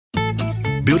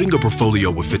Building a portfolio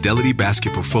with Fidelity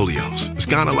Basket Portfolios is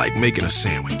kind of like making a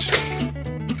sandwich.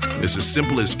 It's as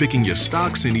simple as picking your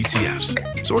stocks and ETFs,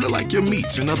 sort of like your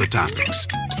meats and other toppings,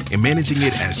 and managing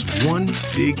it as one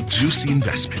big, juicy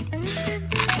investment.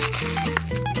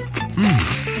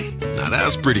 Now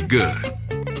that's pretty good.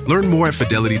 Learn more at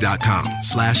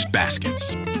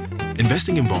fidelity.com/baskets.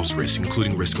 Investing involves risk,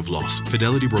 including risk of loss.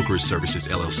 Fidelity Brokerage Services,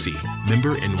 LLC.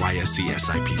 Member NYSE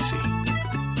SIPC.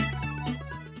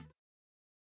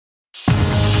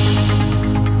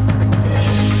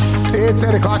 It's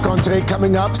 8 o'clock on Today.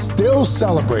 Coming up, still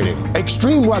celebrating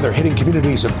extreme weather hitting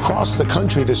communities across the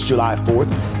country this July 4th.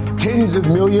 Tens of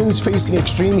millions facing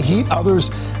extreme heat, others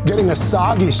getting a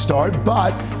soggy start.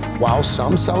 But while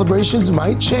some celebrations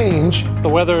might change, the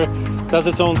weather does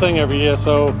its own thing every year,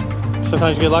 so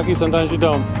sometimes you get lucky, sometimes you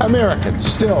don't. Americans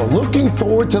still looking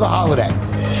forward to the holiday.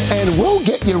 And we'll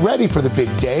get you ready for the big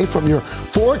day, from your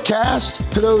forecast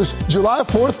to those July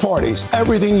 4th parties.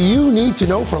 Everything you need to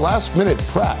know for last-minute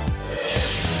prep.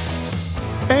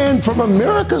 And from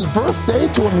America's birthday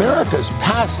to America's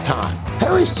pastime,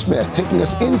 Harry Smith taking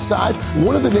us inside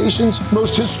one of the nation's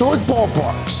most historic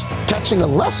ballparks, catching a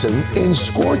lesson in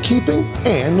scorekeeping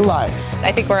and life.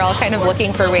 I think we're all kind of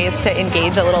looking for ways to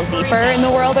engage a little deeper in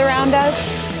the world around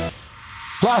us.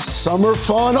 Plus, summer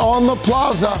fun on the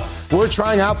plaza. We're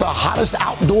trying out the hottest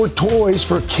outdoor toys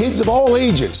for kids of all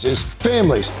ages as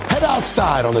families head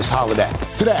outside on this holiday.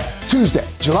 Today, Tuesday,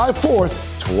 July 4th,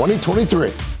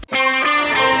 2023.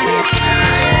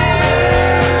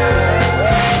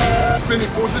 Spending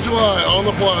 4th of July on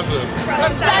the plaza.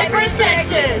 From Cypress,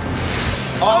 Texas.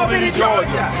 Albany,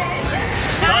 Georgia.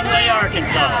 Conway,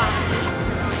 Arkansas.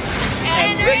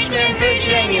 And Richmond,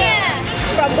 Virginia.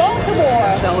 From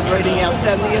Baltimore. Celebrating our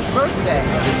 70th birthday.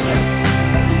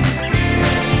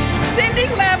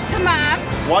 Sending love to Mom.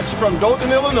 Watching from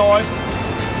Dothan, Illinois.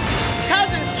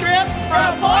 Cousin's trip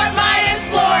from Fort Myers,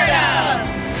 Florida.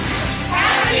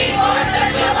 Happy 4th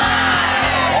of July!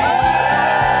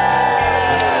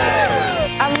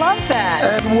 I love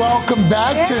that. And welcome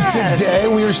back to Today.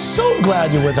 We are so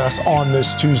glad you're with us on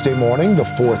this Tuesday morning, the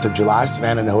 4th of July.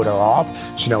 Savannah and Hoda are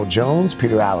off. Chanel Jones,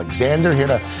 Peter Alexander here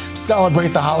to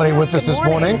celebrate the holiday with us this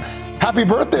morning. Happy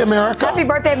birthday, America. Happy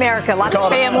birthday, America. Lots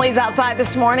of families outside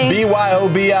this morning.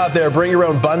 BYOB out there. Bring your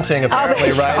own bunting,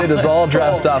 apparently, right? It is all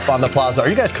dressed up on the plaza. Are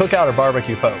you guys cookout or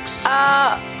barbecue folks?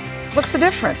 What's the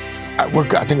difference? I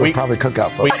think we're probably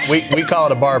cookout folks. We call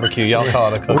it a barbecue. Y'all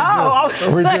call it a cookout. Oh,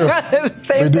 we do.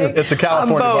 Same thing. It's a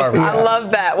California barbecue. I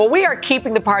love that. Well, we are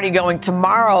keeping the party going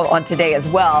tomorrow on Today as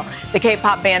well. The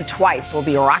K-pop band Twice will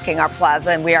be rocking our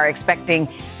plaza, and we are expecting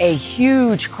a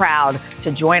huge crowd to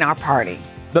join our party.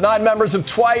 The 9 members of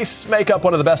Twice make up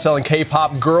one of the best-selling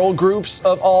K-pop girl groups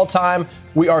of all time.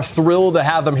 We are thrilled to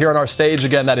have them here on our stage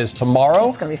again. That is tomorrow.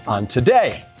 It's going to be fun. On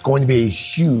Today. It's going to be a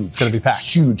huge, packed.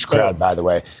 Huge crowd, by the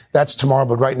way. That's tomorrow.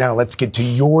 But right now, let's get to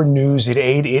your news at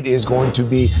 8. It is going to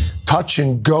be touch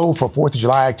and go for 4th of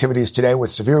July activities today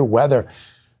with severe weather.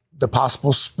 The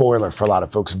possible spoiler for a lot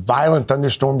of folks. Violent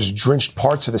thunderstorms drenched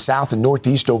parts of the south and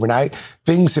northeast overnight.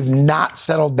 Things have not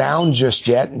settled down just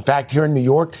yet. In fact, here in New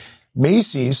York,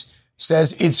 Macy's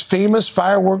says its famous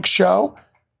fireworks show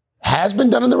has been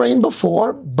done in the rain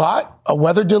before, but a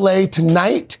weather delay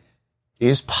tonight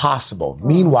is possible.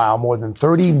 Meanwhile, more than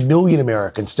 30 million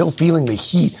Americans still feeling the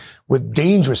heat with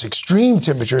dangerous extreme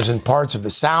temperatures in parts of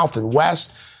the South and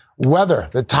West. Weather,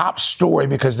 the top story,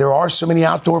 because there are so many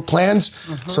outdoor plans.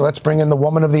 So let's bring in the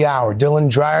woman of the hour. Dylan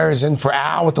Dreyer is in for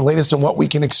Al with the latest on what we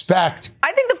can expect.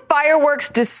 I think the fireworks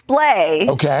display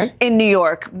in New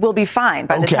York will be fine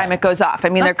by the time it goes off. I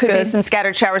mean, there could be some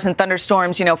scattered showers and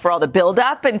thunderstorms, for all the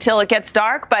buildup until it gets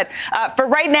dark. But for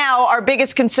right now, our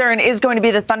biggest concern is going to be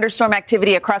the thunderstorm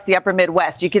activity across the upper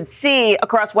Midwest. You can see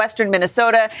across western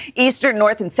Minnesota, eastern,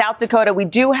 north, and South Dakota, we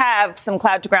do have some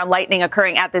cloud-to-ground lightning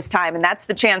occurring at this time, and that's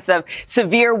the chance of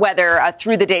severe weather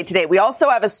through the day today. We also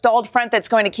have a stalled front that's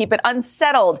going to keep it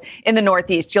unsettled in the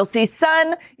Northeast. You'll see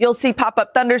sun, you'll see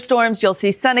pop-up thunderstorms, you'll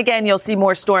see sun again, you'll see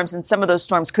more storms, and some of those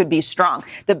storms could be strong.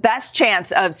 The best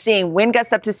chance of seeing wind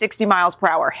gusts up to 60 miles per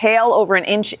hour, hail over an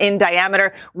inch in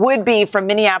diameter, would be from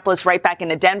Minneapolis right back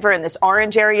into Denver. And this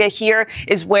orange area here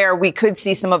is where we could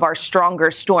see some of our stronger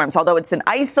storms, although it's an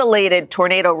isolated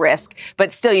tornado risk.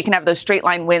 But still, you can have those straight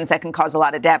line winds that can cause a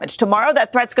lot of damage. Tomorrow,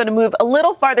 that threat's going to move a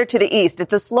little farther to the east.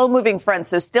 It's a slow moving front,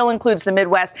 so still includes the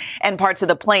Midwest and parts of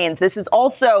the plains. This is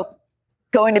also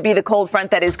going to be the cold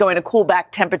front that is going to cool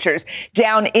back temperatures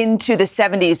down into the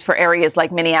 70s for areas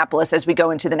like Minneapolis as we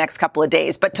go into the next couple of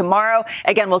days. But tomorrow,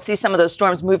 again, we'll see some of those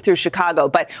storms move through Chicago.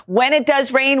 But when it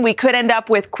does rain, we could end up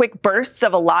with quick bursts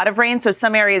of a lot of rain. So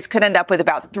some areas could end up with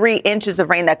about 3 inches of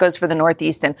rain. That goes for the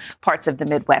Northeast and parts of the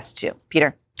Midwest, too.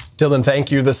 Peter. Dylan,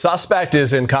 thank you. The suspect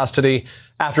is in custody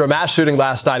after a mass shooting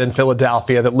last night in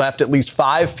Philadelphia that left at least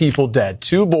 5 people dead.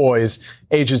 2 boys,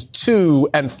 ages 2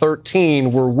 and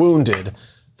 13, were wounded.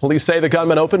 Police say the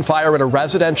gunman opened fire in a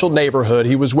residential neighborhood.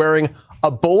 He was wearing a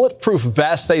bulletproof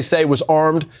vest, they say, was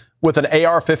armed with an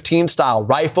AR-15 style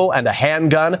rifle and a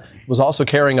handgun. He was also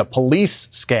carrying a police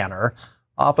scanner.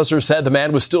 Officers said the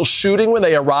man was still shooting when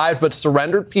they arrived, but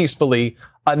surrendered peacefully.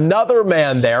 Another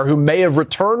man there who may have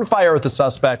returned fire at the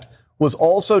suspect was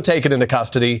also taken into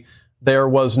custody. There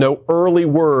was no early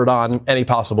word on any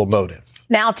possible motive.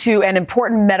 Now to an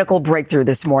important medical breakthrough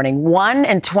this morning. 1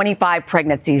 in 25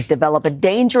 pregnancies develop a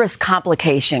dangerous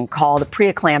complication called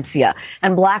preeclampsia,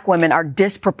 and Black women are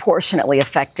disproportionately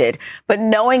affected. But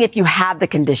knowing if you have the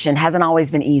condition hasn't always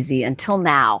been easy until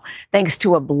now, thanks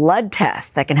to a blood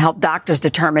test that can help doctors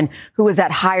determine who is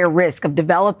at higher risk of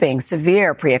developing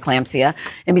severe preeclampsia.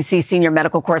 NBC senior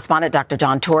medical correspondent Dr.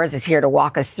 John Torres is here to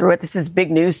walk us through it. This is big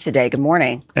news today. Good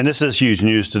morning. And this is huge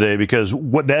news today because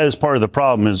what that is part of the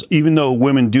problem is even though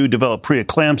women do develop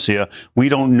preeclampsia, we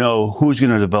don't know who's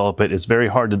going to develop it. It's very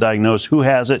hard to diagnose who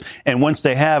has it. And once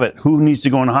they have it, who needs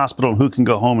to go in the hospital and who can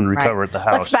go home and recover at the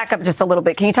house. Let's back up just a little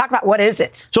bit. Can you talk about what is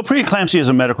it? So preeclampsia is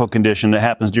a medical condition that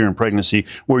happens during pregnancy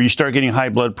where you start getting high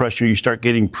blood pressure, you start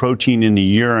getting protein in the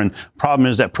urine. Problem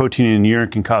is that protein in the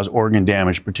urine can cause organ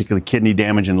damage, particularly kidney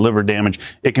damage and liver damage.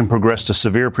 It can progress to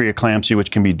severe preeclampsia, which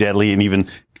can be deadly, and even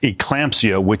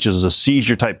eclampsia, which is a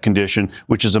seizure type condition,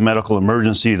 which is a medical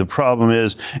emergency. The problem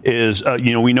is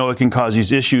we know it can cause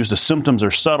these issues. The symptoms are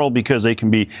subtle because they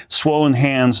can be swollen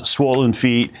hands, swollen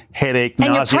feet, headache,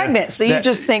 and nausea. You're pregnant, so you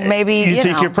just think maybe, you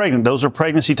think you're pregnant. Those are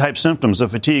pregnancy type symptoms, the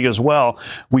fatigue as well.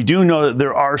 We do know that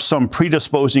there are some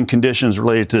predisposing conditions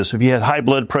related to this. If you had high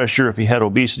blood pressure, if you had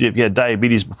obesity, if you had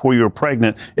diabetes before you were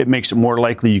pregnant, it makes it more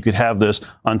likely you could have this.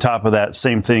 On top of that,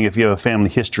 same thing if you have a family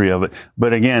history of it.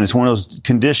 But again, it's one of those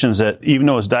conditions that even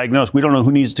though it's diagnosed, we don't know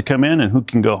who needs to come in and who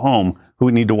can go home, who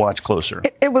we need to watch closer.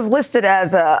 It was listed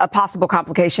as a possible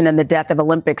complication in the death of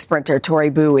Olympic sprinter Tori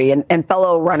Bowie, and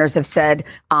fellow runners have said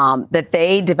that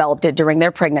they developed it during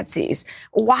their pregnancies.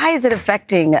 Why is it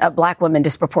affecting Black women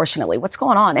disproportionately? What's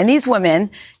going on? And these women,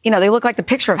 they look like the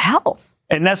picture of health.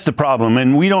 And that's the problem.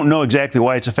 And we don't know exactly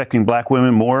why it's affecting Black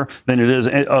women more than it is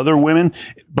other women.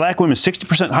 Black women,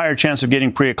 60% higher chance of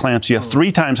getting preeclampsia,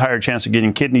 3 times higher chance of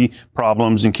getting kidney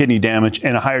problems and kidney damage,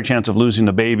 and a higher chance of losing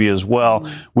the baby as well.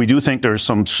 We do think there's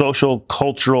some social,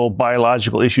 cultural,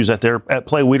 biological issues at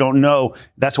play. We don't know.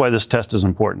 That's why this test is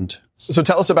important. So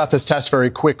tell us about this test very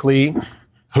quickly.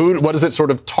 What does it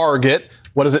sort of target?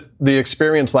 What is the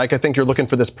experience like? I think you're looking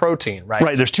for this protein, right?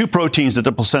 Right. There's 2 proteins that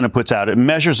the placenta puts out. It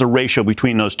measures the ratio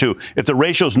between those 2. If the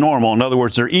ratio is normal, in other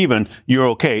words, they're even, you're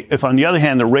okay. If, on the other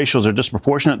hand, the ratios are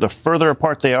disproportionate, the further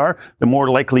apart they are, the more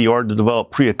likely you are to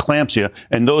develop preeclampsia.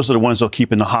 And those are the ones they'll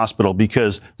keep in the hospital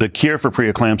because the cure for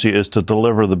preeclampsia is to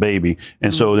deliver the baby.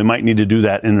 And so they might need to do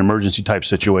that in an emergency type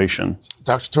situation.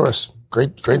 Dr. Torres.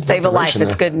 Great save a life.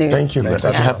 It's good news. Thank you.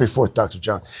 Happy 4th, Dr.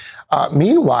 John.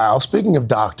 Meanwhile, speaking of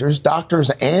doctors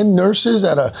and nurses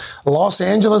at a Los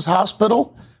Angeles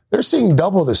hospital, they're seeing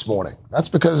double this morning. That's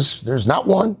because there's not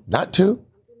 1, not 2,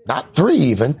 not 3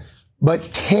 even, but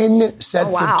 10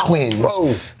 sets of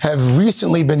twins have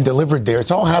recently been delivered there.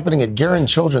 It's all happening at Guerin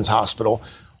Children's Hospital.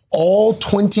 All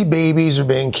 20 babies are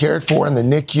being cared for in the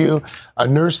NICU. A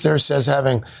nurse there says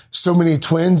having so many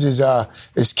twins is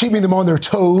keeping them on their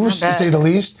toes, to say the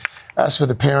least. As for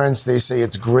the parents, they say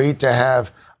it's great to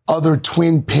have other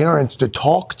twin parents to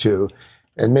talk to.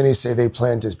 And many say they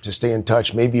plan to stay in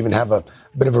touch, maybe even have a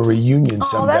bit of a reunion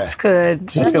someday. Oh, that's good.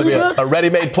 It's going to be a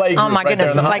ready-made play group. Oh, my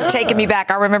goodness. It's like taking me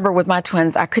back. I remember with my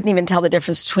twins, I couldn't even tell the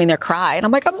difference between their cry. And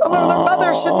I'm like, I'm their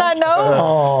mother. Shouldn't I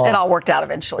know? It all worked out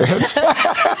eventually.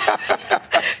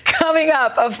 Coming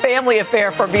up, a family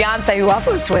affair for Beyonce, who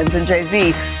also has twins, and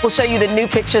Jay-Z. We'll show you the new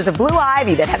pictures of Blue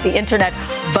Ivy that have the internet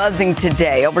buzzing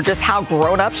today over just how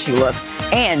grown up she looks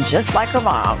and just like her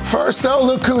mom. First, though,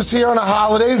 look who's here on a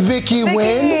holiday, Vicky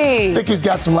Nguyen. Vicky's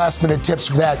got some last-minute tips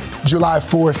for that July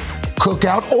 4th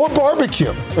cookout or barbecue.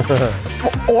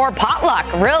 Or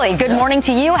potluck, really. Good morning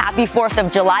to you. Happy 4th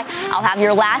of July. I'll have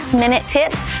your last-minute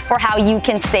tips for how you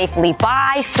can safely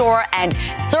buy, store, and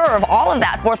serve all of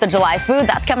that 4th of July food.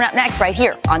 That's coming up next right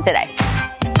here on Today.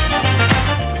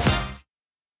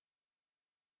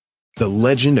 The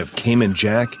legend of Cayman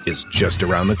Jack is just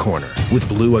around the corner. With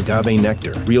blue agave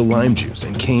nectar, real lime juice,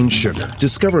 and cane sugar.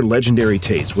 Discover legendary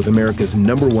taste with America's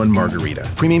 #1 margarita.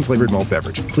 Premium flavored malt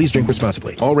beverage. Please drink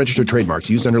responsibly. All registered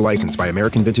trademarks used under license by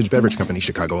American Vintage Beverage Company,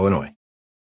 Chicago, Illinois.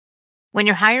 When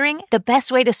you're hiring, the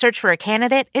best way to search for a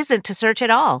candidate isn't to search at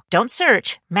all. Don't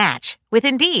search, match with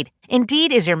Indeed.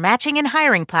 Indeed is your matching and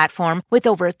hiring platform with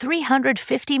over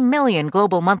 350 million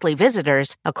global monthly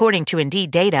visitors, according to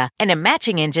Indeed data, and a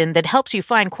matching engine that helps you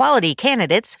find quality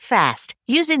candidates fast.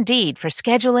 Use Indeed for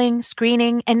scheduling,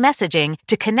 screening, and messaging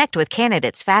to connect with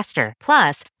candidates faster.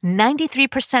 Plus,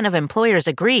 93% of employers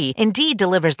agree Indeed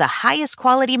delivers the highest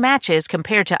quality matches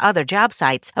compared to other job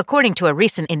sites, according to a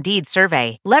recent Indeed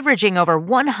survey. Leveraging over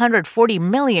 140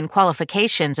 million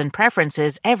qualifications and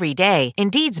preferences every day,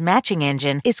 Indeed's matching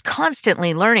engine is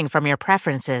constantly learning from your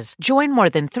preferences. Join more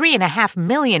than 3.5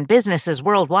 million businesses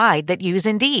worldwide that use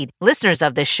Indeed. Listeners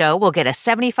of this show will get a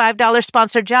 $75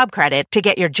 sponsored job credit to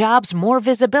get your jobs more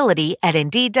visibility at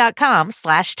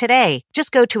Indeed.com/today.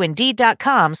 Just go to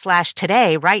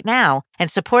Indeed.com/today right now and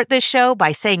support this show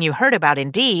by saying you heard about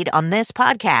Indeed on this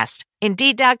podcast.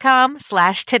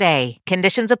 Indeed.com/today.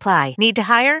 Conditions apply. Need to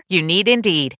hire? You need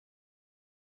Indeed.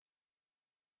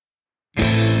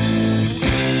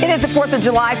 It is the 4th of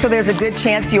July, so there's a good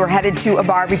chance you are headed to a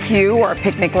barbecue or a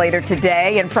picnic later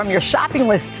today. And from your shopping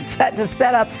list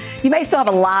set up, you may still have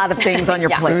a lot of things on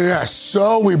your plate. Yes,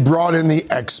 so we brought in the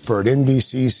expert.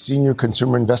 NBC's senior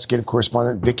consumer investigative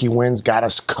correspondent Vicky Nguyen's got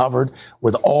us covered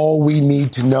with all we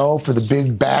need to know for the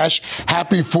big bash.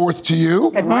 Happy 4th to you.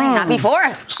 Good morning. Happy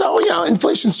 4th. So,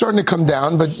 inflation's starting to come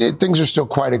down, but things are still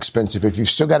quite expensive. If you've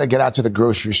still got to get out to the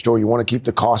grocery store, you want to keep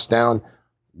the cost down.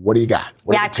 What do you got?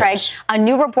 Craig, a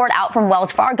new report out from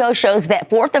Wells Fargo shows that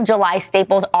 4th of July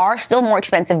staples are still more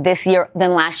expensive this year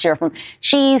than last year, from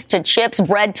cheese to chips,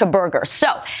 bread to burgers.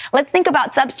 So let's think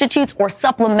about substitutes or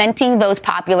supplementing those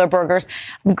popular burgers.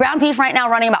 Ground beef right now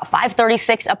running about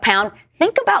 $5.36 a pound.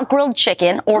 Think about grilled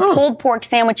chicken or pulled pork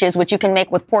sandwiches, which you can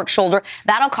make with pork shoulder.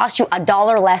 That'll cost you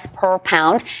 $1 less per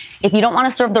pound. If you don't want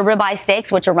to serve the ribeye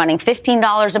steaks, which are running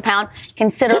 $15 a pound,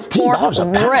 consider pork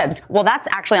ribs. Well, that's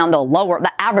actually on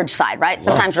the average side, right?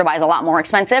 Sometimes ribeye is a lot more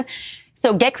expensive.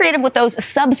 So get creative with those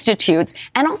substitutes,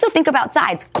 and also think about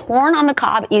sides. Corn on the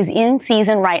cob is in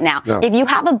season right now. Yeah. If you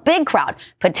have a big crowd,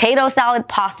 potato salad,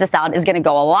 pasta salad is going to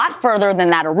go a lot further than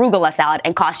that arugula salad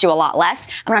and cost you a lot less.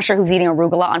 I'm not sure who's eating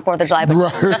arugula on 4th of July, but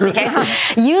just in case.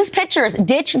 Use pitchers.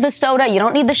 Ditch the soda. You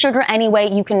don't need the sugar anyway.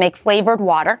 You can make flavored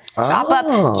water. Chop up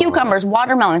cucumbers,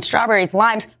 watermelon, strawberries,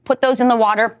 limes. Put those in the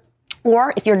water.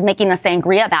 Or if you're making a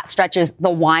sangria, that stretches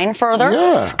the wine further.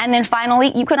 Yeah. And then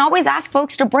finally, you can always ask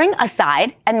folks to bring a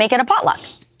side and make it a potluck.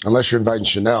 Unless you're inviting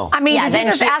Chanel. Did you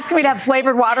just ask me to have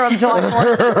flavored water on July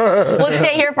 4th? Let's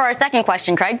stay here for our second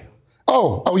question, Craig.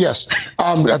 Oh, yes.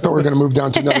 I thought we were going to move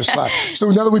down to another slide. So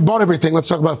now that we bought everything, let's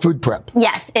talk about food prep.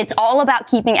 Yes, it's all about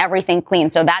keeping everything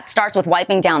clean. So that starts with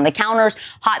wiping down the counters,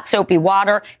 hot soapy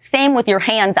water. Same with your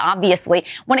hands, obviously.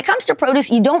 When it comes to produce,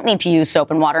 you don't need to use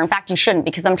soap and water. In fact, you shouldn't,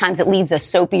 because sometimes it leaves a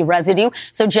soapy residue.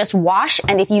 So just wash.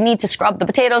 And if you need to scrub the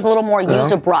potatoes a little more,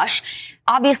 use a brush.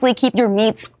 Obviously, keep your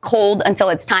meats cold until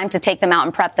it's time to take them out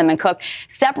and prep them and cook.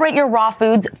 Separate your raw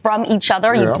foods from each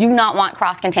other. You do not want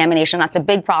cross-contamination. That's a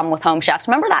big problem with home chefs.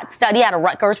 Remember that study out of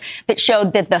Rutgers that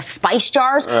showed that the spice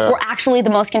jars were actually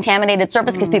the most contaminated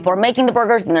surface because people are making the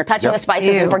burgers and they're touching the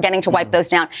spices and forgetting to wipe those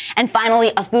down. And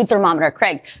finally, a food thermometer.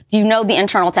 Craig, do you know the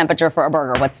internal temperature for a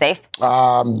burger? What's safe?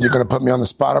 You're going to put me on the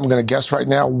spot. I'm going to guess right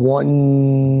now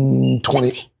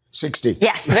 120. 60.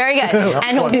 Yes, very good.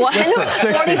 And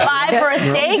 145 for a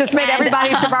steak. Just made everybody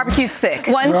at your barbecue sick.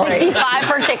 165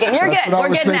 for chicken. You're good. We're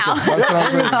good now.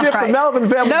 Skip the Melvin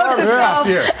family barbecue last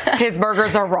year. His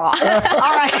burgers are raw. All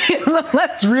right.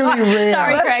 It's really rare.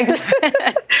 Sorry, Craig.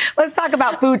 Let's talk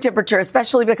about food temperature,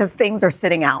 especially because things are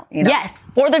sitting out. Yes.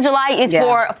 4th of July is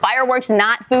for fireworks,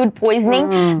 not food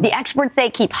poisoning. The experts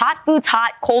say keep hot foods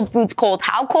hot, cold foods cold.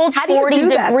 How cold? How do you do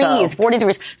that, 40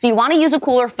 degrees. So you want to use a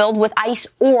cooler filled with ice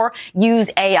or use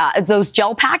those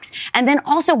gel packs. And then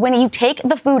also when you take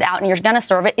the food out and you're going to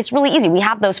serve it, it's really easy. We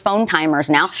have those phone timers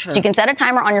now. So you can set a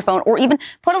timer on your phone or even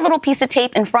put a little piece of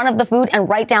tape in front of the food and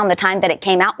write down the time that it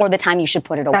came out or the time you should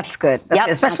put it away. That's good.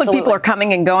 Especially if people are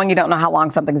coming and going. You don't know how long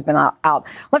something's been out.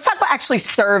 Let's talk about actually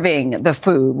serving the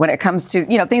food when it comes to,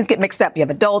 things get mixed up. You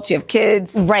have adults, you have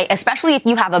kids. Right. Especially if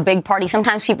you have a big party.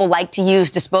 Sometimes people like to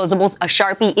use disposables. A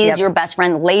Sharpie is your best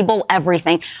friend. Label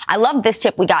everything. I love this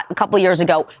tip we got a couple years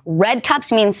ago. Red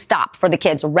cups mean stop for the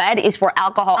kids. Red is for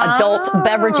alcohol, adult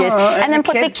beverages, and then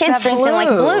put the kids' drinks in like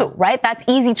blue, right? That's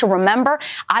easy to remember.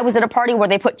 I was at a party where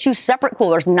they put 2 separate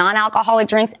coolers, non-alcoholic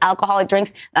drinks, alcoholic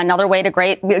drinks, another way to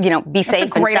be safe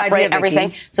and separate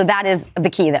everything. So that is the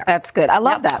key there. That's good. I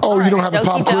love that. Oh, you don't have a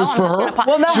pop quiz for her?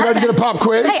 Well, no. She doesn't get a pop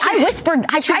quiz? Hey, I whispered.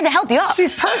 I tried to help you out.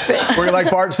 She's perfect. We're like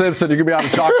Bart Simpson. You can be on a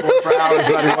chalkboard for hours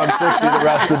running 160 the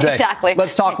rest of the day. Exactly.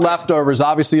 Let's talk leftovers.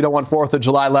 Obviously, you don't want 4th of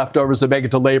July leftovers to make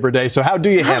it to Labor Day. So how do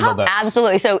you handle those?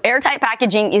 Absolutely. So airtight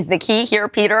packaging is the key here,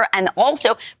 Peter, and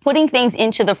also putting things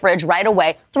into the fridge right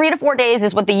away. 3 to 4 days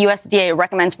is what the USDA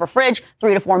recommends for fridge,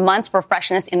 3 to 4 months for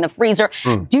freshness in the freezer.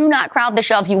 Do not crowd the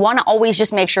shelves. You want to always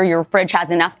just make sure your fridge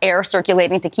has enough air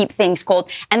circulating to keep things cold.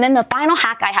 And then the final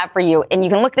hack I have for you, and you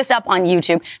can look this up on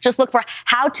YouTube, just look for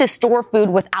how to store food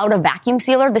without a vacuum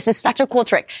sealer. This is such a cool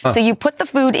trick. So you put the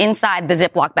food inside the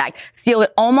Ziploc bag, seal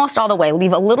it almost all the way,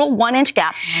 leave a little 1-inch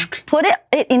gap, put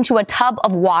it into a tub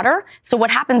of water. So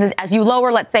what happens is as you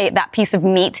lower, let's say, that piece of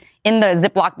meat in the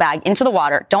Ziploc bag into the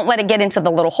water, don't let it get into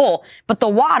the little hole, but the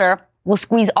water will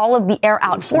squeeze all of the air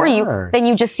out for you. Then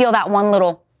you just seal that one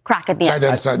little crack at the end.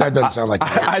 That doesn't sound like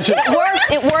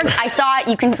It works. I saw it.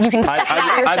 You can test it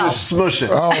out yourself. I just smush it.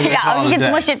 Oh, yeah, you can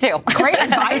smush it too. Great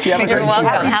advice. You're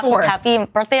welcome. Happy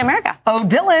birthday, America. Oh,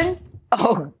 Dylan.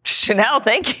 Oh, Chanel,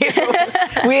 thank you.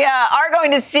 We are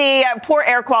going to see poor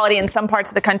air quality in some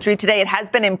parts of the country today. It has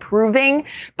been improving,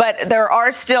 but there are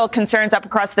still concerns up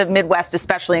across the Midwest,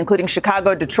 especially, including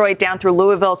Chicago, Detroit, down through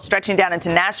Louisville, stretching down into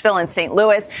Nashville and St.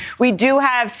 Louis. We do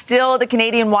have still the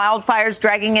Canadian wildfires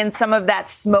dragging in some of that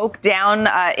smoke down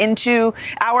into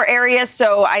our area.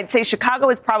 So I'd say Chicago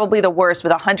is probably the worst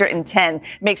with 110.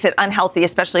 Makes it unhealthy,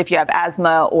 especially if you have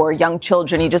asthma or young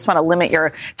children. You just want to limit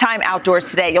your time outdoors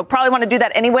today. You'll probably want to do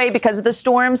that anyway because of the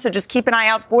storms. So just keep an eye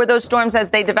out for those storms as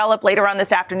they develop later on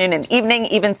this afternoon and evening,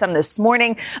 even some this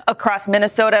morning across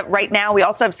Minnesota. Right now, we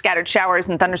also have scattered showers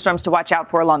and thunderstorms to watch out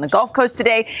for along the Gulf Coast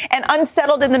today. And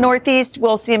unsettled in the Northeast,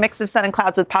 we'll see a mix of sun and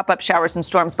clouds with pop-up showers and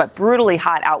storms, but brutally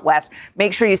hot out west.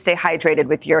 Make sure you stay hydrated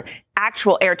with your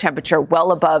actual air temperature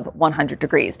well above 100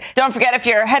 degrees. Don't forget, if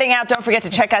you're heading out, don't forget to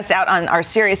check us out on our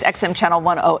Sirius XM channel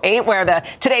 108, where the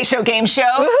Today Show game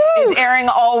show is airing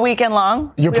all weekend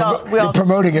long. You're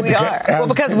promoting it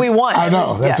because we won. I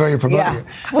know. That's why you're promoting it.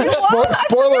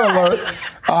 Spoiler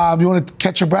alert. You want to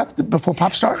catch your breath before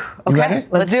pop start? You ready?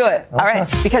 Let's do it. All right.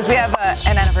 Because we have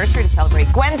an anniversary to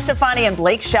celebrate. Gwen Stefani and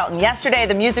Blake Shelton. Yesterday,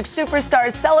 the music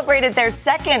superstars celebrated their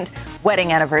second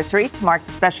wedding anniversary. To mark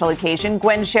the special occasion,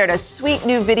 Gwen shared a sweet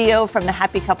new video from the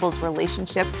happy couple's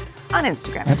relationship on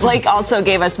Instagram. Blake also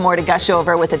gave us more to gush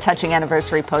over with a touching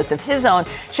anniversary post of his own,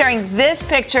 sharing this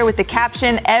picture with the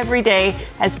caption, "Every day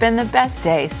has been the best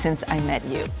day since I met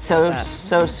you." So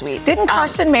sweet. Didn't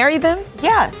Carson marry them?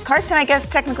 Yeah. Carson, I guess,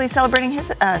 technically celebrating his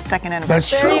second anniversary.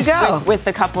 That's true. There you go. With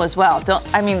the couple as well.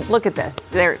 Look at this.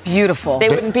 They're beautiful. They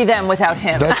wouldn't be them without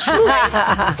him. That's true.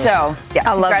 So, yeah,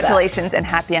 I love congratulations and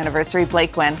happy anniversary,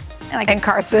 Blake, Gwen. And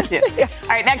Carson. All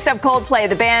right, next up, Coldplay.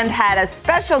 The band had a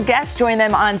special guest join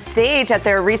them on stage at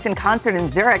their recent concert in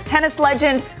Zurich. Tennis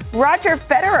legend Roger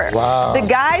Federer. Wow. The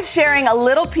guy's sharing a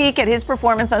little peek at his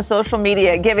performance on social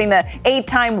media, giving the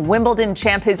 8-time Wimbledon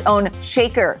champ his own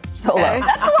shaker solo. Okay.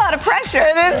 That's a lot of pressure.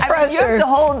 It is pressure. You have to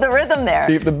hold the rhythm there.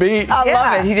 Keep the beat. I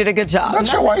love it. He did a good job. I'm not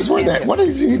sure why he's wearing that. What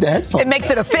does he need the headphones? It makes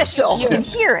it official. You can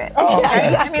hear it. Oh,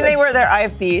 okay. I mean, they were their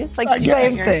IFBs. Same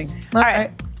thing. All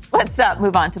right. Let's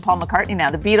move on to Paul McCartney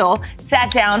now. The Beatle sat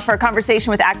down for a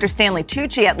conversation with actor Stanley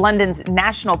Tucci at London's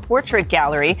National Portrait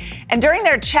Gallery. And during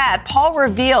their chat, Paul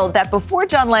revealed that before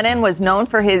John Lennon was known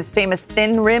for his famous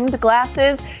thin-rimmed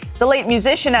glasses, the late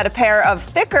musician had a pair of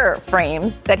thicker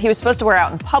frames that he was supposed to wear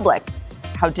out in public.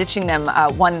 How ditching them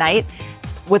one night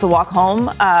with a walk home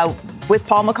with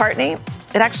Paul McCartney,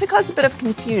 it actually caused a bit of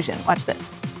confusion. Watch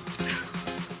this.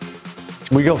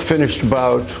 We got finished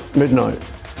about midnight.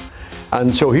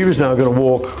 And so he was now going to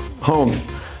walk home.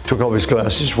 Took off his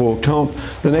glasses, walked home.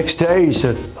 The next day he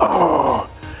said,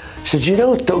 he said, you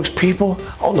know those people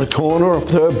on the corner up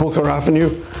there, Booker Avenue?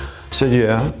 I said,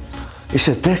 yeah. He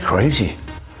said, they're crazy.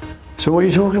 So what are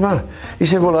you talking about? He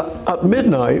said, well, at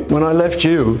midnight when I left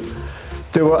you,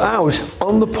 they were out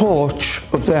on the porch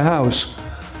of their house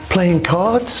playing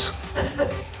cards.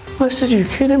 I said, are you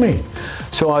kidding me?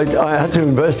 So I had to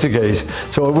investigate.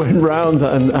 So I went round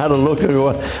and had a look at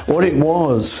what it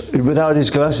was without his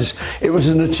glasses. It was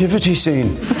a nativity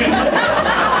scene.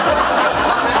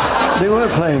 They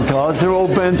weren't playing cards. They were all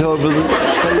bent over the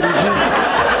baby Jesus.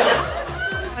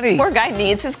 Poor guy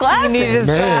needs his glasses. He needs his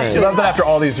glasses. You love that after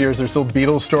all these years, there's still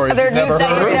Beatles stories you've never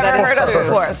heard of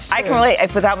before. I can relate.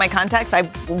 If without my contacts, I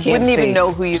wouldn't even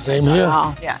know who you are. Same here.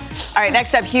 Wow. Yeah. All right,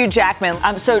 next up, Hugh Jackman.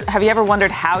 So have you ever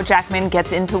wondered how Jackman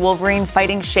gets into Wolverine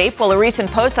fighting shape? Well, a recent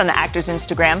post on the actor's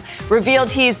Instagram revealed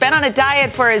he's been on a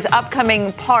diet for his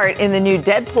upcoming part in the new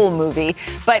Deadpool movie.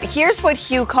 But here's what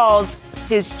Hugh calls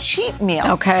his cheat meal.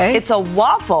 Okay. It's a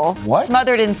waffle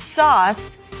smothered in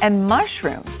sauce and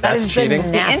mushrooms. That's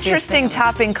cheating. The interesting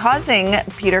topping causing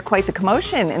Peter quite the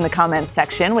commotion in the comments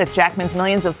section, with Jackman's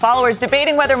millions of followers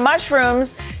debating whether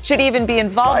mushrooms should even be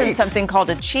involved in something called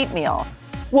a cheat meal.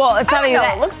 Well, it's not even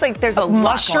that. It looks like there's a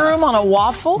mushroom on a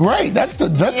waffle. Right, that's the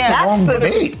wrong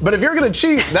debate. But if you're going to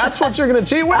cheat, that's what you're going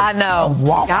to cheat with? I know. A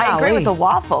waffle. I agree with the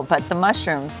waffle, but the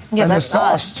mushrums. Yeah, and the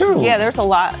sauce, too. Yeah, there's a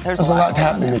lot. There's a lot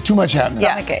happening there. Too much happening.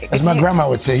 Yeah. As my grandma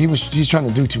would say, he's trying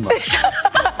to do too much.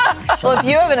 Well, if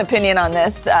you have an opinion on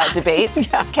this debate,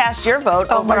 just cast your vote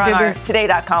over on our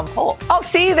Today.com poll. Oh,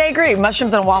 see, they agree.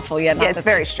 Mushrooms and a waffle. Yeah, it's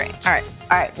very strange.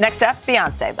 All right, next up,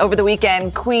 Beyonce. Over the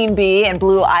weekend, Queen Bee and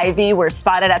Blue Ivy were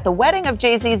spotted at the wedding of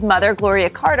Jay-Z's mother, Gloria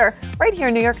Carter, right here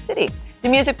in New York City. The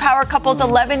music power couple's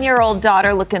 11-year-old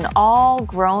daughter looking all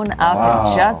grown up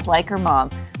and just like her mom.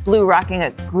 Blue rocking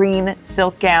a green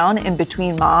silk gown in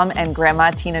between mom and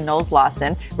grandma Tina Knowles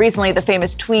Lawson. Recently, the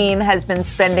famous tween has been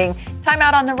spending time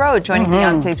out on the road, joining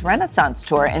Beyonce's Renaissance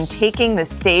tour and taking the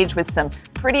stage with some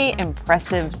pretty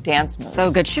impressive dance moves.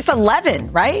 So good. She's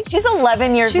 11, right? She's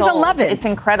 11 years old. She's 11. It's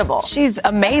incredible. She's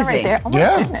amazing. Right, oh my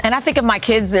goodness. And I think of my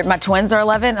kids, my twins are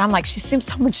 11, and I'm like, she seems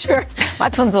so mature. My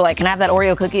twins are like, can I have that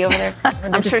Oreo cookie over there?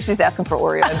 I'm sure she's asking for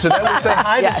Oreo. And today we say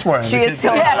hi this morning. She is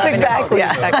still exactly.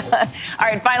 Yeah. All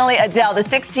right, finally, Adele, the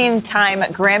 16-time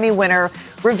Grammy winner,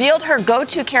 revealed her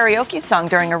go-to karaoke song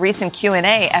during a recent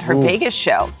Q&A at her Vegas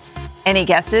show. Any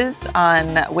guesses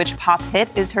on which pop hit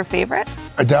is her favorite?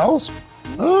 Adele's?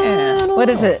 What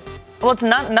is it? Well, it's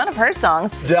none of her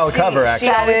songs. Adele cover, actually.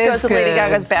 She always goes with Lady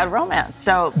Gaga's Bad Romance.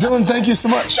 So, Dylan, thank you so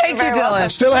much. Thank you,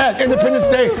 Dylan. Still ahead, Independence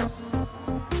Day.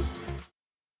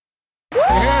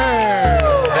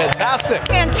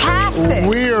 Fantastic.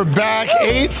 We are back,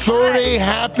 8:30.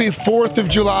 Happy 4th of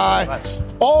July.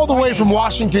 All the way from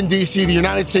Washington, D.C., the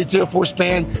United States Air Force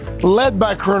Band, led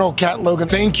by Colonel Kat Logan.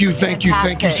 Thank you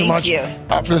so much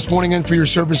for this morning and for your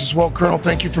service as well. Colonel,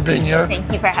 thank you for being here.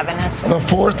 Thank you for having us. The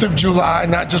 4th of July,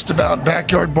 not just about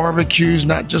backyard barbecues,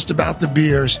 not just about the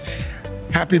beers.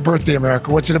 Happy birthday, America.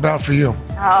 What's it about for you?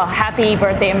 Oh, happy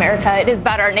birthday, America. It is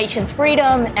about our nation's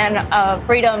freedom and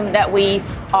freedom that we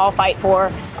all fight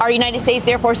for. Our United States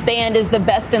Air Force Band is the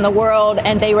best in the world,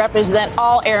 and they represent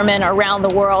all airmen around the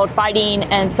world fighting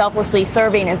and selflessly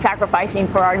serving and sacrificing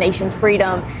for our nation's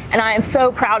freedom. And I am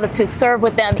so proud to serve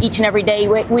with them each and every day.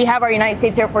 We have our United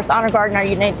States Air Force Honor Guard and our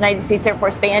United States Air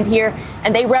Force Band here,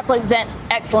 and they represent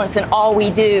excellence in all we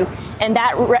do. And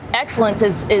that excellence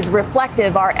is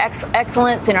reflective, our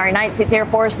excellence in our United States Air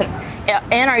Force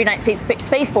and our United States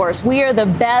Space Force. We are the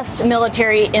best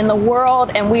military in the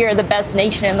world, and we are the best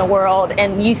nation in the world.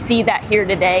 And you see that here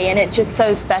today, and it's just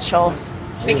so special.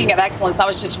 Speaking of excellence, I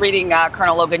was just reading,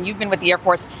 Colonel Logan, you've been with the Air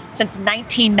Force since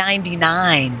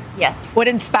 1999. Yes. What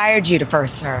inspired you to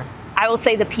first serve? I will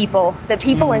say the people. The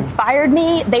people inspired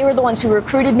me. They were the ones who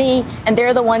recruited me, and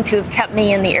they're the ones who have kept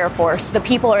me in the Air Force. The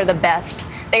people are the best.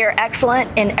 They are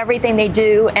excellent in everything they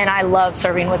do, and I love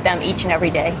serving with them each and every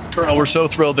day. Colonel, we're so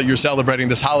thrilled that you're celebrating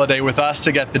this holiday with us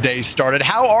to get the day started.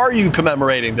 How are you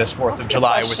commemorating this 4th of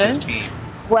July with this team?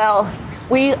 Well,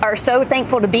 we are so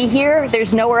thankful to be here.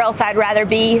 There's nowhere else I'd rather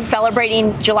be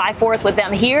celebrating July 4th with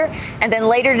them here. And then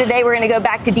later today, we're going to go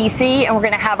back to D.C. and we're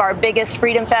going to have our biggest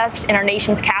Freedom Fest in our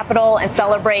nation's capital and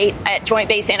celebrate at Joint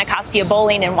Base Anacostia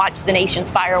Bowling and watch the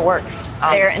nation's fireworks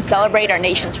there and celebrate our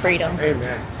nation's freedom.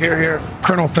 Amen. Hear, hear.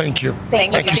 Colonel, thank you.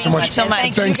 Thank you so much.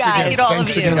 Thanks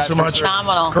again so much.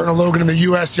 Phenomenal. Colonel Logan and the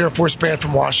U.S. Air Force Band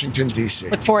from Washington, D.C.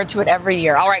 Look forward to it every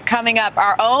year. All right, coming up,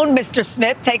 our own Mr.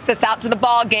 Smith takes us out to the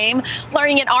ball game,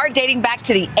 learning an art dating back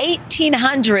to the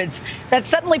 1800s that's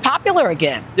suddenly popular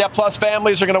again. Yeah, plus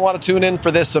families are going to want to tune in for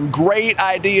this. Some great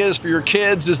ideas for your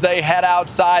kids as they head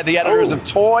outside. The editors of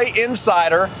Toy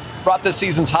Insider brought this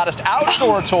season's hottest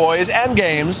outdoor toys and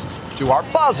games to our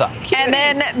plaza. And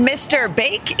then Mr.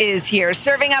 Bake is here,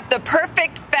 serving up the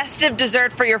perfect festive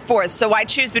dessert for your 4th. So why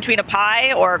choose between a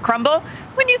pie or a crumble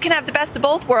when you can have the best of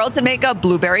both worlds and make a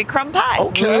blueberry crumb pie?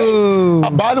 Okay.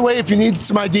 By the way, if you need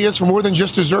some ideas for more than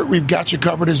just dessert, we've got you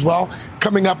covered as well.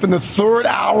 Coming up in the 3rd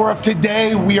hour of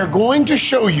today, we are going to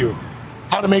show you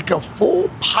how to make a full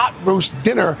pot roast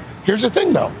dinner. Here's the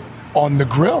thing, though. on the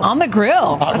grill. On the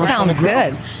grill. That sounds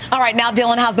good. All right, now,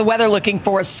 Dylan, how's the weather looking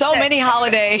for? So many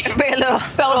holiday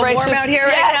celebrations. Warm out here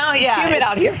right now. It's humid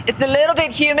out here. It's a little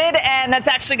bit humid, and that's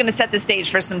actually going to set the stage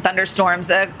for some thunderstorms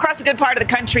across a good part of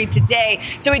the country today.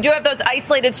 So we do have those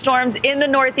isolated storms in the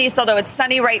northeast, although it's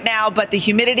sunny right now, but the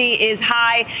humidity is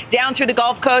high down through the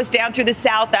Gulf Coast, down through the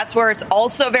south. That's where it's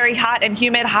also very hot and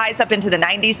humid, highs up into the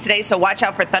 90s today, so watch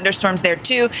out for thunderstorms there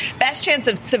too. Best chance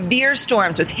of severe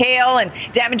storms with hail and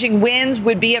damaging winds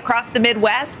would be across the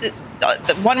Midwest.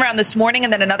 One round this morning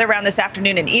and then another round this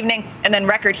afternoon and evening, and then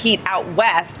record heat out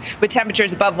west with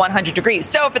temperatures above 100 degrees.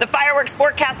 So for the fireworks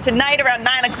forecast tonight around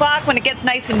 9 o'clock, when it gets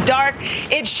nice and dark,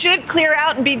 it should clear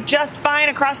out and be just fine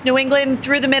across New England,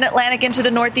 through the mid-Atlantic into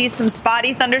the northeast. Some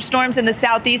spotty thunderstorms in the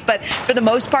southeast, but for the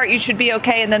most part, you should be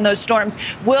okay. And then those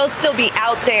storms will still be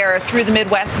out there through the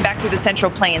Midwest and back through the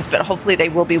Central Plains, but hopefully they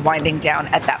will be winding down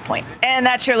at that point. And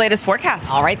that's your latest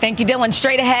forecast. All right, thank you, Dylan.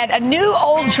 Straight ahead, a new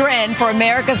old trend for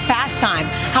America's pastime.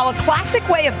 How a classic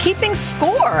way of keeping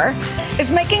score is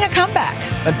making a comeback.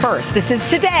 But first, this is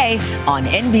Today on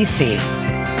NBC.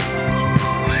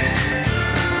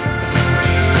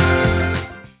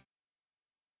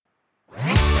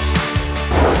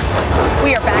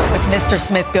 We are back with Mr.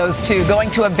 Smith Goes To. Going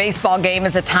to a baseball game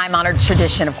is a time-honored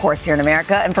tradition, of course, here in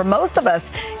America. And for most of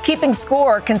us, keeping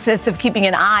score consists of keeping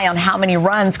an eye on how many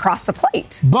runs cross the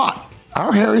plate. But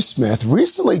our Harry Smith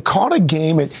recently caught a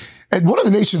game at one of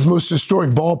the nation's most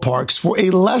historic ballparks for a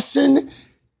lesson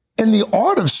in the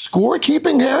art of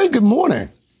scorekeeping. Harry, good morning.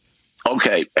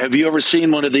 Okay. Have you ever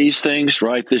seen one of these things,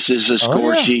 right? This is a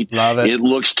score sheet. Love it. It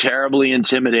looks terribly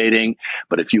intimidating,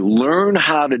 but if you learn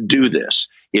how to do this,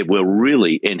 it will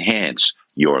really enhance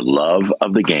your love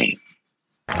of the game.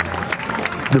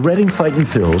 The Reading Fightin'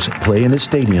 Phils play in a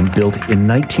stadium built in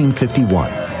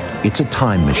 1951. It's a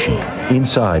time machine.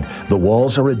 Inside, the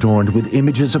walls are adorned with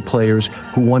images of players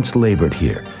who once labored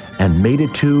here and made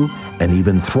it to, and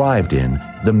even thrived in,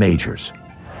 the majors.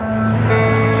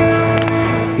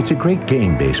 It's a great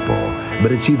game, baseball,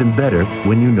 but it's even better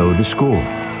when you know the score.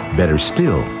 Better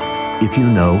still, if you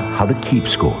know how to keep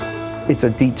score. It's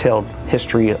a detailed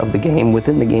history of the game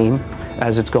within the game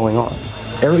as it's going on.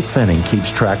 Eric Fenning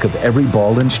keeps track of every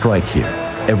ball and strike here,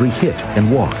 every hit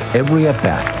and walk, every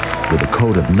at-bat, with a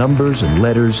code of numbers and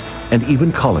letters and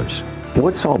even colors.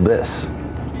 What's all this?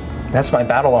 That's my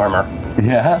battle armor.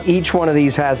 Yeah? Each one of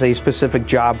these has a specific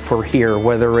job for here,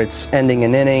 whether it's ending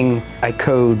an inning. I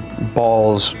code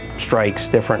balls, strikes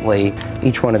differently.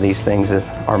 Each one of these things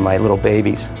are my little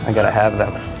babies. I gotta have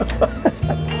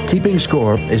them. Keeping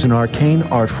score is an arcane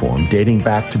art form dating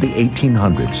back to the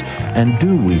 1800s and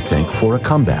due, we think, for a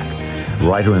comeback.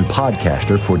 Writer and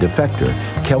podcaster for Defector,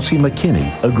 Kelsey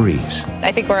McKinney, agrees.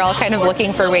 I think we're all kind of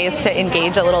looking for ways to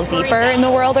engage a little deeper in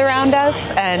the world around us,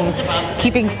 and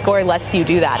keeping score lets you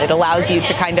do that. It allows you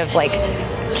to kind of like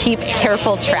keep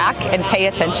careful track and pay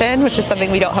attention, which is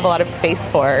something we don't have a lot of space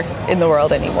for in the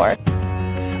world anymore.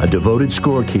 A devoted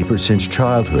scorekeeper since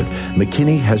childhood,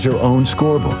 McKinney has her own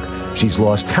scorebook. She's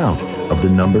lost count of the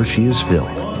number she has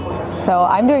filled. So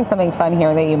I'm doing something fun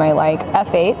here that you might like.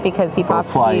 F8 because he popped.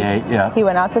 Fly 8, yeah. He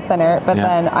went out to center, but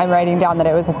then I'm writing down that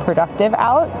it was a productive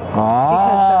out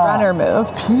because the runner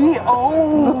moved.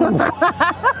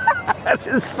 That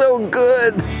is so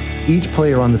good. Each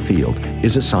player on the field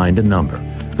is assigned a number.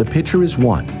 The pitcher is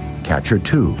 1, catcher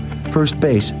 2, first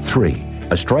base 3.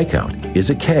 A strikeout is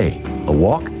a K, a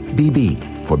walk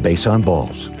BB for base on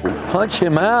balls. Punch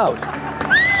him out.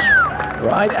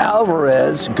 Right,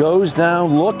 Alvarez goes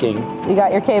down looking. You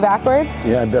got your K backwards?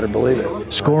 Yeah, I better believe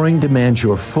it. Scoring demands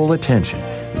your full attention.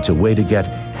 It's a way to get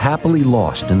happily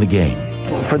lost in the game.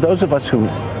 For those of us who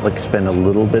spend a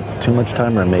little bit too much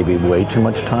time or maybe way too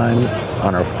much time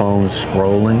on our phones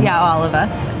scrolling. Yeah, all of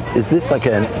us. Is this like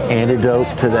an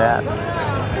antidote to that?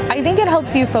 I think it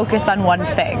helps you focus on one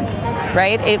thing,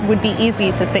 right? It would be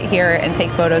easy to sit here and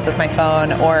take photos with my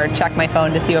phone or check my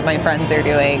phone to see what my friends are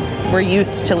doing. We're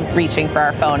used to reaching for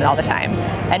our phone all the time.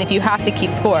 And if you have to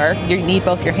keep score, you need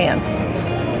both your hands.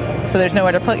 So there's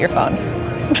nowhere to put your phone.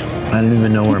 I don't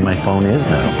even know where my phone is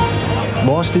now.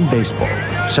 Lost in Baseball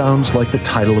sounds like the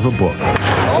title of a book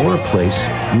or a place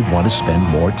you'd want to spend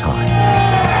more time.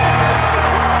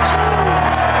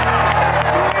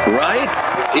 Right?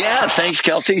 Yeah, thanks,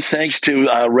 Kelsey. Thanks to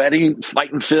Reading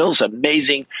Fightin' Phils. An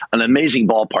amazing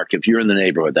ballpark. If you're in the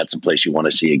neighborhood, that's a place you want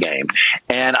to see a game.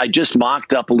 And I just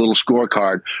mocked up a little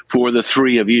scorecard for the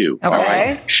three of you. Okay. All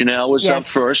right? Chanel was up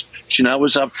first.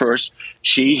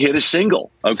 She hit a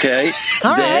single. Okay.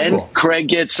 Then Craig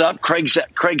gets up. Craig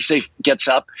gets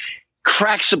up,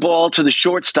 cracks the ball to the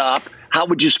shortstop. How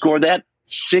would you score that?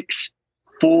 6-5.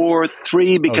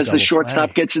 4-3 because the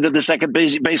shortstop gets into the second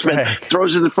baseman,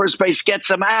 throws into first base, gets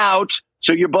him out.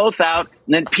 So you're both out.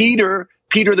 And then Peter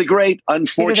the Great,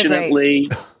 unfortunately,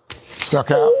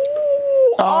 struck out.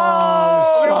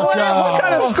 Struck out. What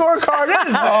kind of scorecard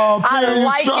is that? I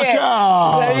like it.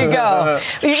 Out. There you go.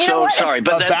 So sorry,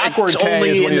 but backward K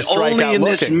is when you strike only out in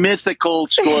this mythical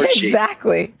score sheet.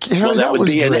 Exactly. Well, that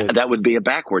would be a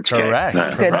backwards K. Correct.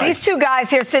 That's good. Right. These two guys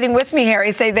here sitting with me,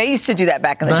 Harry, say they used to do that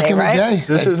back in the day, right?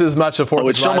 This is as much a 4th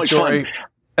of July story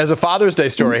as a Father's Day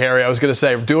story, Harry. I was going to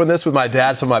say, doing this with my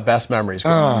dad, some of my best memories.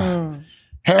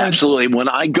 Absolutely. When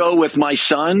I go with my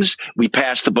sons, we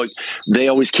pass the book. They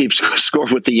always keep score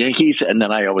with the Yankees, and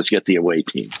then I always get the away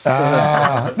team.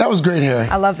 That was great, Harry.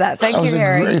 I love that. Thank you,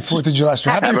 Harry. That was a great 4th of July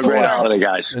story. Have a great holiday,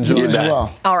 guys. Enjoy as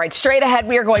well. All right, straight ahead,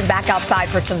 we are going back outside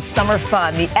for some summer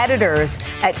fun. The editors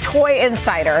at Toy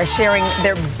Insider are sharing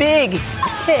their big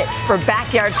hits for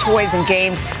backyard toys and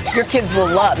games your kids will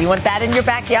love. You want that in your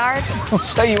backyard? We'll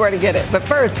show you where to get it. But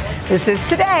first, this is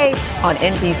Today on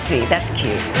NBC. That's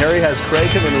cute. Harry has Craig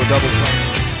come into a double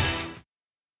play.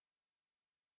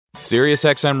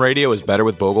 SiriusXM Radio is better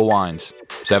with Bogle wines.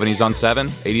 70s on 7,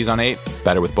 80s on 8,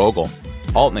 better with Bogle.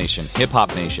 Alt Nation, Hip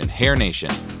Hop Nation, Hair Nation,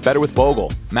 better with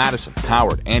Bogle. Madison,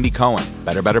 Howard, Andy Cohen,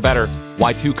 better, better, better.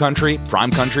 Y2 Country,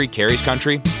 Prime Country, Carrie's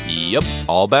Country, yep,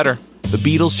 all better. The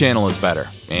Beatles channel is better,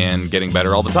 and getting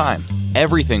better all the time.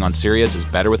 Everything on Sirius is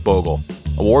better with Bogle.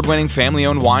 Award-winning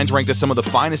family-owned wines ranked as some of the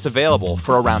finest available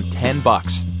for around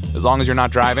 $10. As long as you're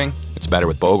not driving, it's better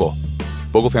with Bogle.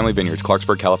 Bogle Family Vineyards,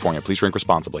 Clarksburg, California. Please drink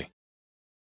responsibly.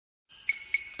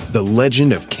 The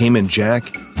legend of Cayman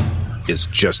Jack is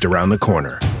just around the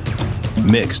corner.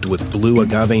 Mixed with blue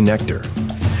agave nectar,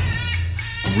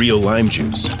 real lime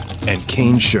juice, and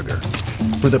cane sugar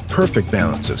for the perfect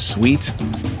balance of sweet,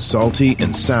 salty,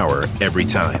 and sour every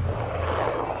time.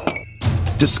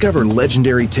 Discover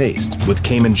legendary taste with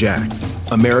Cayman Jack,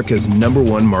 America's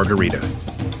 #1 margarita.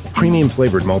 Premium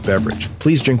flavored malt beverage.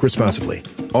 Please drink responsibly.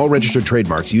 All registered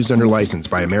trademarks used under license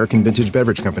by American Vintage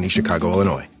Beverage Company, Chicago,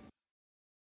 Illinois.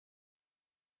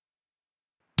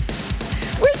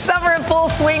 With summer in full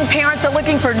swing, parents are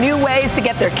looking for new ways to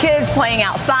get their kids playing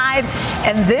outside.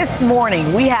 And this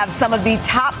morning, we have some of the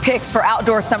top picks for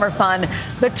outdoor summer fun.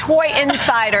 The Toy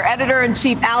Insider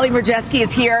editor-in-chief, Ali Merjeski,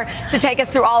 is here to take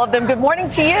us through all of them. Good morning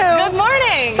to you. Good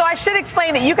morning. So I should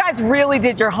explain that you guys really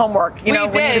did your homework, when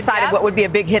you decided what would be a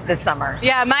big hit this summer.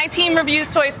 Yeah, my team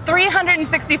reviews toys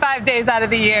 365 days out of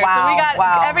the year. Wow, so we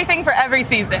got everything for every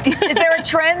season. Is there a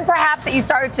trend, perhaps, that you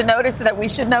started to notice or that we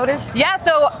should notice? Yeah,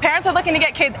 so parents are looking to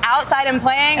get kids outside and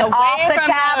playing away off from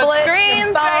tablets the screens.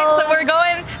 and Right? So we're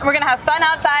phones. going to have fun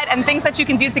outside and things that you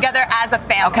can do together as a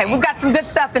family. Okay, we've got some good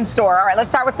stuff in store. All right, let's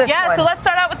start with this one. Yeah, so let's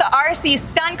start out with the RC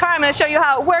stunt car. I'm going to show you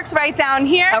how it works right down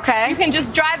here. Okay. You can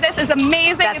just drive this. It's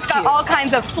amazing. That's It's got cute. all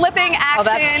kinds of flipping action. Oh,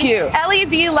 that's cute.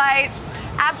 LED lights.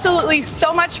 Absolutely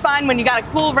so much fun. When you got a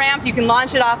cool ramp, you can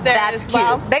launch it off there That's as cute.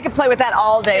 well. They can play with that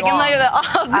all day long. They can play with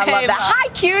it all day I love that. long. Hi,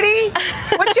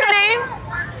 cutie. What's your name?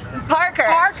 It's Parker.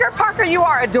 Parker, you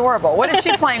are adorable. What is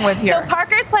she playing with here? So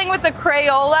Parker's playing with the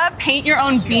Crayola paint your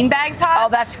own beanbag toss. Oh,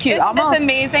 that's cute. Isn't Almost. this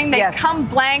amazing? They come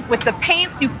blank with the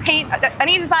paints. You paint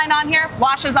any design on here,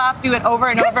 washes off, do it over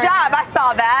and over. Good job. I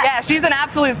saw that. Yeah, she's an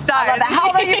absolute star. I love that. How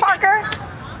old are you, Parker?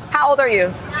 How old are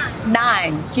you?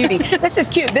 9. Cutie. This is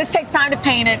cute. This takes time to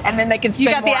paint it, and then they can spend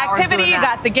You got the more hours activity, doing you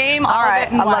that. got the game, all All right,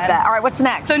 of it in I love one. that. All right, what's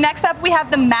next? So next up, we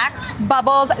have the Max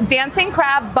Bubbles Dancing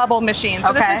Crab Bubble Machine. So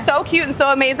Okay. this is so cute and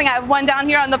so amazing. I have one down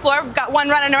here on the floor. We've got one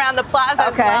running around the plaza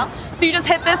as well. So you just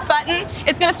hit this button.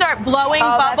 It's going to start blowing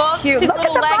that's bubbles. cute. His Look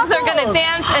little at the legs are going to bubbles.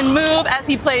 dance and move as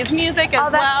he plays music as well.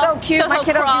 Oh, that's so cute. My he'll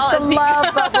kiddos crawl used to as he love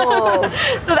goes. bubbles.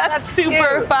 So that's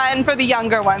super cute. fun for the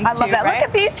younger ones I love too, that. right? Look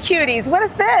at these cuties. What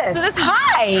is this? So this-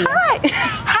 Hi.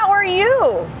 How are you?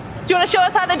 Do you want to show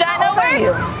us how the dyno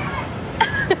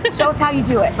works? Show us how you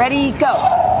do it. Ready, go.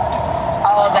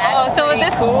 Oh, that's so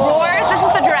this roars. This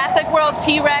is the Jurassic World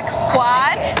T-Rex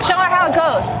quad. Show her how it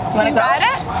goes. Do you want to ride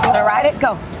it? You want to ride it?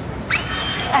 Go.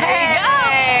 There you go.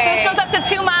 So this goes up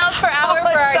to 2 miles per hour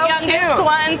for our so youngest cute.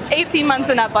 ones, 18 months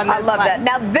and up on this I love one. that.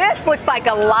 Now, this looks like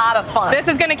a lot of fun. This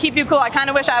is going to keep you cool. I kind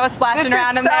of wish I was splashing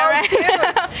around in there, right?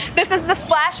 Cute. This is the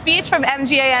Splash Beach from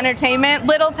MGA Entertainment.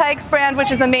 Little Tykes brand,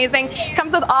 which is amazing.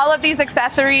 Comes with all of these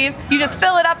accessories. You just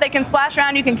fill it up. They can splash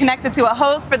around. You can connect it to a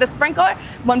hose for the sprinkler.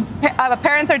 When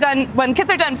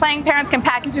kids are done playing, parents can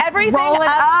package everything roll it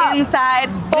up up. inside,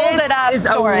 fold it up, This is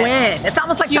store a it. win. It's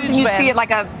almost like Huge something you'd win. see at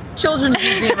like a children's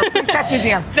museum, a preset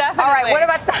museum. Definitely. All right, what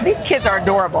about these kids are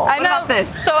adorable. I know. What about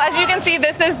this? So as you can see,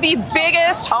 this is the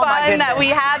biggest fun that we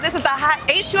have. This is the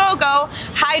H2O Go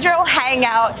Hydro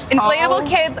Hangout Inflatable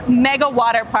Kids Mega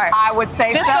Water Park. I would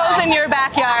say this goes in your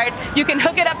backyard. You can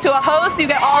hook it up to a hose. You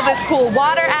get all this cool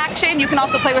water action. You can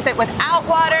also play with it without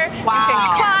water. Wow. You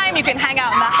can climb. You can hang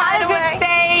out in the hideaway. How does it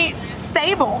stay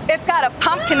stable? It's got a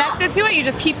pump connected to it. You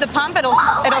just keep the pump. It'll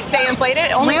stay inflated.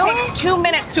 It only takes 2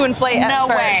 minutes to inflate at first.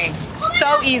 No way.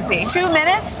 So easy. 2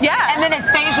 minutes? Yeah. And then it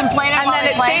stays inflated and then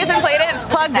it stays inflated. It's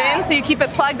plugged in, so you keep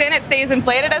it plugged in. It stays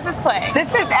inflated as it's playing. This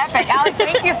is epic. Allie,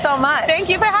 thank you so much. Thank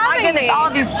you for having me. My goodness, me. all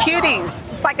of these cuties.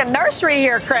 It's like a nursery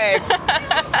here, Craig.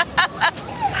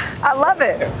 I love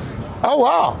it. Oh,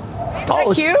 wow. Isn't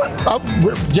that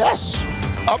cute? Yes.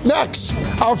 Up next,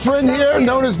 our friend here,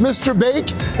 known as Mr.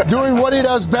 Bake, doing what he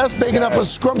does best, baking up a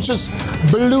scrumptious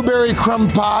blueberry crumb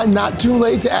pie. Not too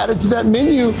late to add it to that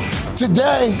menu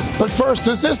today. But first,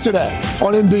 this is Today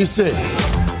on NBC.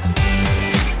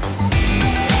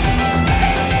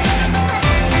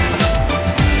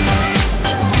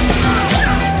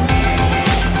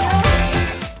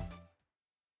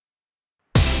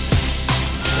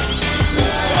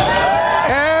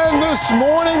 This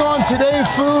morning on Today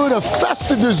Food, a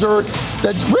festive dessert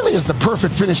that really is the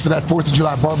perfect finish for that 4th of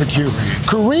July barbecue.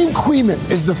 Kareem Queeman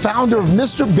is the founder of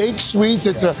Mr. Bake Sweets.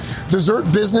 It's a dessert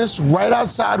business right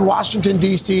outside Washington,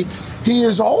 D.C. He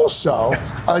is also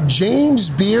a James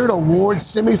Beard Award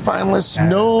semifinalist,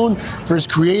 known for his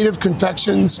creative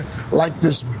confections like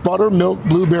this buttermilk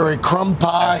blueberry crumb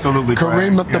pie. Absolutely.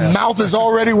 Kareem, the mouth is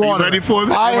already watering. Ready for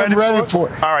it? I am ready for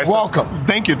it. All right. Welcome. So,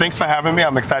 thank you. Thanks for having me.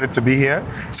 I'm excited to be here.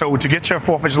 So to get your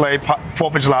 4th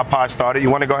of July pie started, you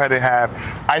want to go ahead and have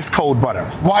ice cold butter.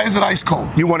 Why is it ice cold?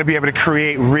 You want to be able to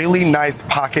create really nice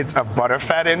pockets of butter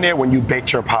fat in there when you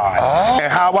bake your pie. Oh.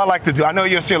 And how I like to do, I know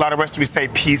you'll see a lot of recipes say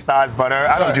pea-sized butter.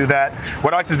 I don't do that.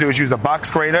 What I like to do is use a box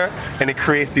grater, and it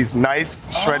creates these nice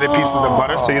shredded pieces of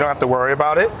butter, so you don't have to worry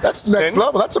about it. That's next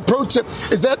level. That's a pro tip.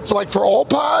 Is that for all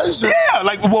pies? Or?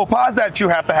 Yeah, pies that you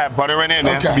have to have butter in it, and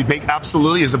it has to be baked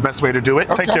absolutely is the best way to do it.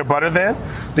 Okay. Take your butter then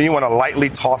you want to lightly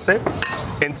toss it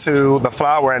into the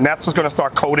flour, and that's what's going to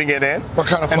start coating it in. What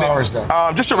kind of flour is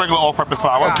that? Just a regular all-purpose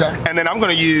flour. Okay. And then I'm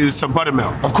going to use some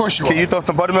buttermilk. Of course you are. Can you throw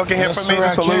some buttermilk in here for me?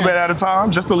 Just a little bit at a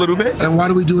time? Just a little bit? And why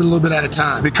do we do it a little bit at a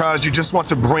time? Because you just want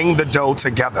to bring the dough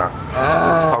together.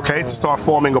 Oh. Okay, to start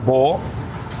forming a ball.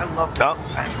 I love that.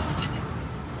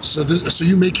 So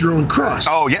you make your own crust?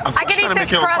 Oh, yeah. I can eat this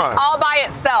crust all by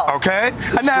itself. Okay.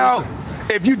 And now,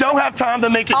 if you don't have time to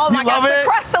make it, you love it? The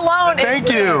crust alone.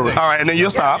 Thank you. All right, and then you'll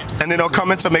stop, and then it'll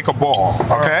come in to make a ball.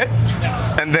 Okay.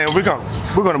 And then we're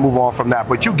gonna move on from that.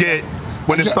 But you get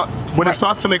when it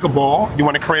starts to make a ball, you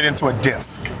want to create it into a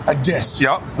disc. A disc.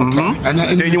 Yep. Mm-hmm. And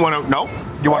then you want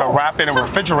to wrap it and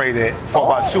refrigerate it for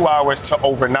about 2 hours to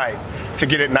overnight, to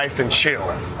get it nice and chilled.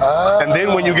 And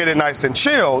then when you get it nice and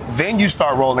chilled, then you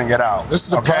start rolling it out. This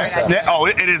is a process.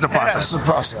 It is a process. This is a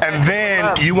process. And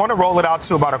then you want to roll it out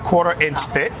to about a 1/4 inch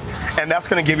thick, and that's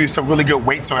going to give you some really good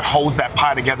weight so it holds that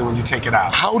pie together when you take it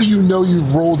out. How do you know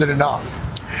you've rolled it enough?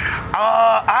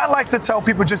 I like to tell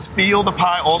people just feel the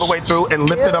pie all the way through and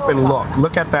lift it up and look.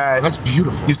 Look at that. That's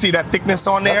beautiful. You see that thickness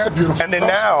on there? That's a beautiful And then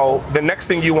now, the next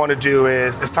thing you want to do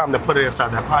is it's time to put it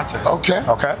inside that pie tin. Okay.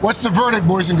 Okay. What's the verdict,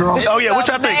 boys and girls? Oh, yeah. What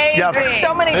y'all think? Yeah.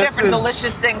 So many different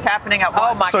delicious things happening at once.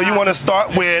 Oh, my So you want to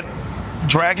start with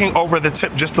dragging over the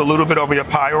tip just a little bit over your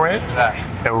pie rim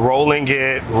and rolling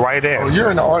it right in. Oh,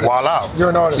 you're an artist. Voila. You're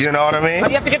an artist. You know what I mean?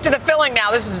 But you have to get to the filling now.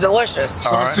 This is delicious.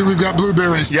 So let's see, we've got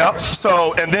blueberries. Yep.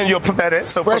 So, and then you'll put that in.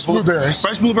 So fresh blueberries.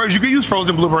 Fresh blueberries. You can use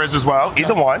frozen blueberries as well.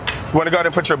 Either one. You want to go ahead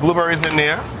and put your blueberries in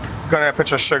there. You're going to put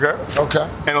your sugar. Okay.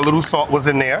 And a little salt was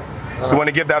in there. You want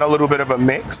to give that a little bit of a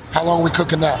mix. How long are we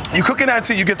cooking that? You're cooking that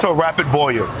until you get to a rapid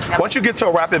boil. Once you get to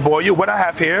a rapid boil, what I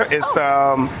have here is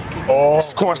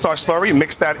cornstarch slurry.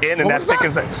 Mix that in, and that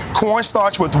thickens it.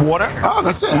 Cornstarch with water. Oh,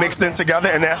 that's it. Mixed in together,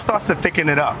 and that starts to thicken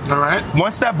it up. All right.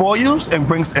 Once that boils and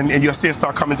you'll see it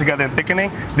start coming together and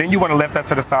thickening, then you want to let that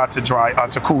to the side to dry,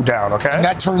 to cool down. Okay. And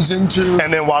that turns into.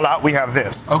 And then voila, we have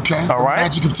this. Okay. All right. The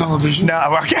magic of television. Now,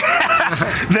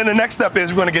 then the next step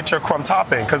is we're going to get your crumb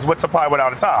topping, because what's a pie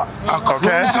without a top?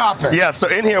 Crumb topping. Yeah. So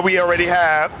in here we already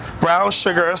have brown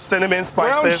sugar, cinnamon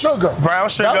spices. Brown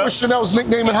sugar. That was Chanel's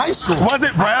nickname in high school. Was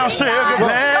it brown sugar?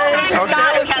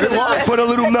 Okay. Put a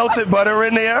little melted butter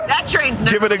in there. That train's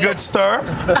never Give it a good stir.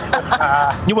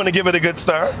 You want to give it a good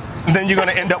stir. then you're going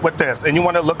to end up with this. And you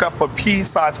want to look up for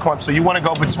pea-sized crumbs. So you want to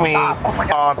go between,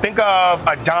 think of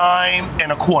a dime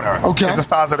and a quarter. Okay. Is the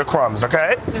size of the crumbs,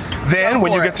 okay? Then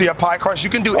when you get to your pie crust, you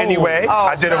can do anyway.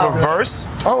 I did a reverse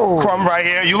crumb right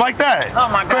here. You like that? Oh,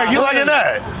 my God. Greg, you liking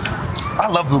that? I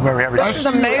love blueberry everything. This is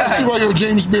amazing. I see why you're a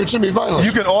James Beard Jimmy finalist.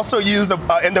 You can also use an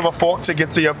end of a fork to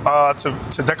get to your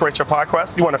to decorate your pie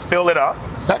crust. You want to fill it up.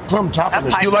 That crumb topping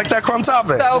is You like that crumb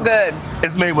topping? So good.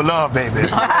 It's made with love, baby.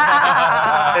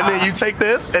 And then you take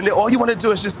this, and then all you want to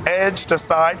do is just edge the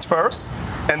sides first,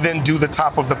 and then do the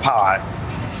top of the pie.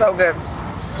 So good.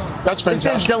 That's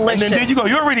fantastic. This is delicious. And then there you go.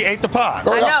 You already ate the pie.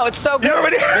 I know, it's so good. You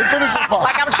already finished the pie.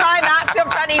 Like, I'm trying not to.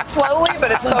 I'm trying to eat slowly,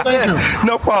 but it's so good.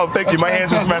 No problem. Thank you. My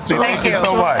hands is messy. Thank you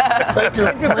so much. Thank you.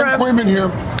 Greg Quayman here.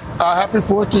 Happy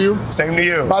 4th to you. Same to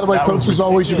you. By the way, folks, as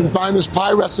always, you can find this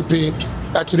pie recipe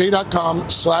at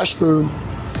today.com/food.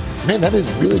 Man, that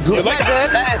is really good. You like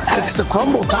that? That is good. It's the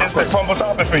crumble topping. It's the crumble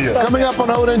topping for you. Coming up on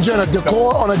Hoda and Jenna,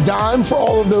 decor on a dime for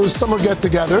all of those summer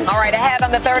get-togethers. All right, ahead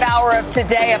on the third hour of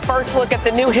today, a first look at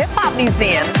the new hip-hop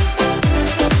museum.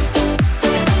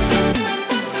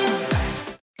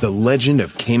 The legend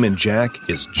of Cayman Jack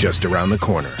is just around the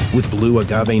corner. With blue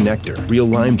agave nectar, real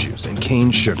lime juice, and cane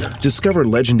sugar. Discover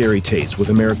legendary taste with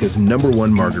America's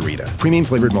 #1 margarita. Premium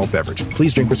flavored malt beverage.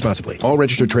 Please drink responsibly. All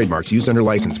registered trademarks used under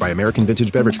license by American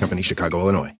Vintage Beverage Company, Chicago,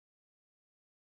 Illinois.